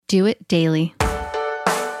Do It Daily.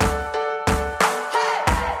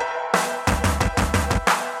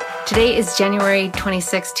 Today is January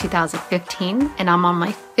 26, 2015, and I'm on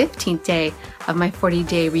my 15th day of my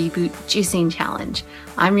 40-day reboot juicing challenge.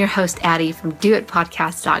 I'm your host, Addie, from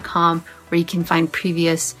DOITPodcast.com, where you can find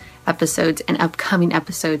previous episodes and upcoming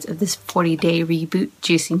episodes of this 40-day reboot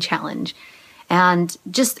juicing challenge. And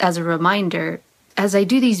just as a reminder, as I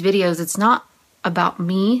do these videos, it's not about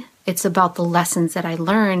me. It's about the lessons that I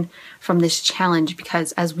learn from this challenge,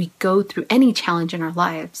 because as we go through any challenge in our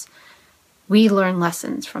lives, we learn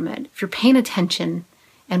lessons from it. If you're paying attention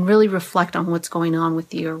and really reflect on what's going on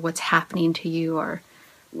with you or what's happening to you or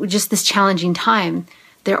just this challenging time,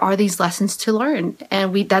 there are these lessons to learn.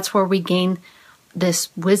 And that's where we gain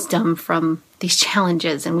this wisdom from these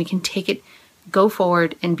challenges, and we can take it, go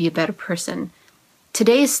forward, and be a better person.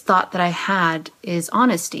 Today's thought that I had is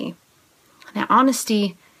honesty. Now,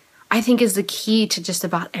 honesty, I think, is the key to just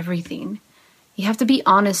about everything. You have to be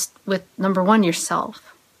honest with, number one,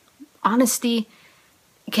 yourself. Honesty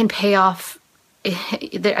can pay off.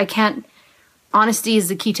 Honesty is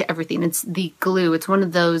the key to everything. It's the glue. It's one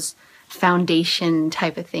of those foundation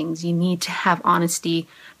type of things. You need to have honesty.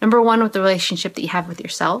 Number one, with the relationship that you have with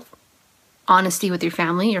yourself. Honesty with your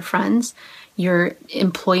family, your friends, your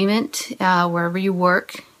employment, wherever you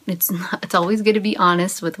work. It's always good to be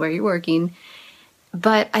honest with where you're working.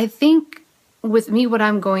 But I think with me, what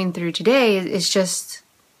I'm going through today is just,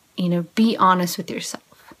 be honest with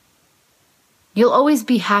yourself. You'll always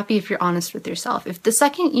be happy if you're honest with yourself. If the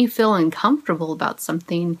second you feel uncomfortable about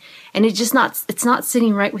something and it's not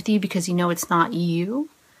sitting right with you because you know it's not you,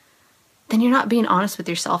 then you're not being honest with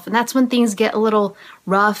yourself. And that's when things get a little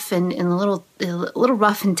rough and a little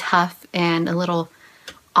rough and tough and a little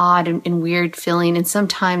odd and weird feeling. And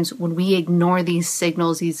sometimes when we ignore these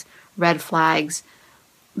signals, these red flags,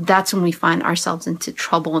 that's when we find ourselves into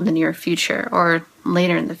trouble in the near future or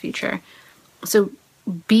later in the future. So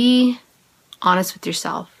be honest with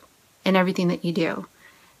yourself in everything that you do.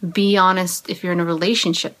 Be honest if you're in a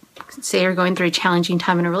relationship. Say you're going through a challenging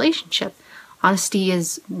time in a relationship. Honesty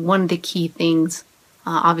is one of the key things.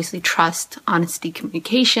 Obviously, trust, honesty,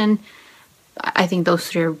 communication. I think those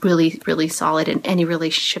three are really, really solid in any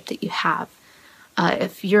relationship that you have.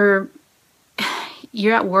 If you're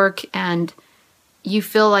at work and you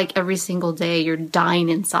feel like every single day you're dying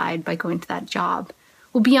inside by going to that job,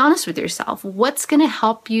 well, be honest with yourself. What's going to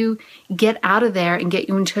help you get out of there and get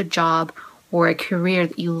you into a job or a career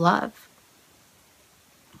that you love?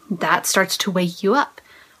 That starts to wake you up.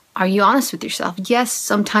 Are you honest with yourself? Yes,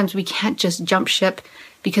 sometimes we can't just jump ship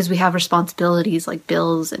because we have responsibilities like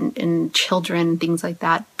bills and children and things like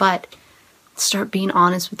that. But start being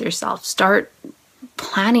honest with yourself. Start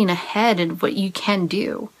planning ahead and what you can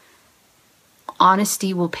do.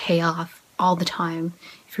 Honesty will pay off all the time.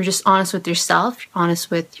 If you're just honest with yourself, you're honest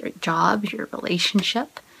with your job, your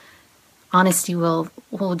relationship, honesty will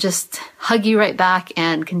just hug you right back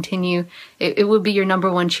and continue. It will be your number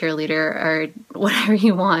one cheerleader or whatever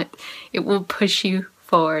you want. It will push you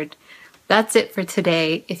forward. That's it for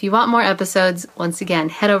today. If you want more episodes, once again,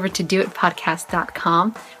 head over to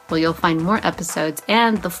doitpodcast.com where you'll find more episodes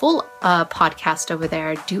and the full podcast over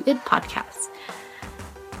there, Do It Podcast.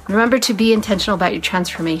 Remember to be intentional about your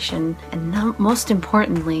transformation, and most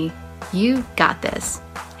importantly, you got this.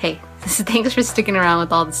 Hey, thanks for sticking around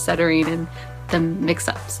with all the stuttering and the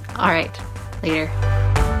mix-ups. All right, later.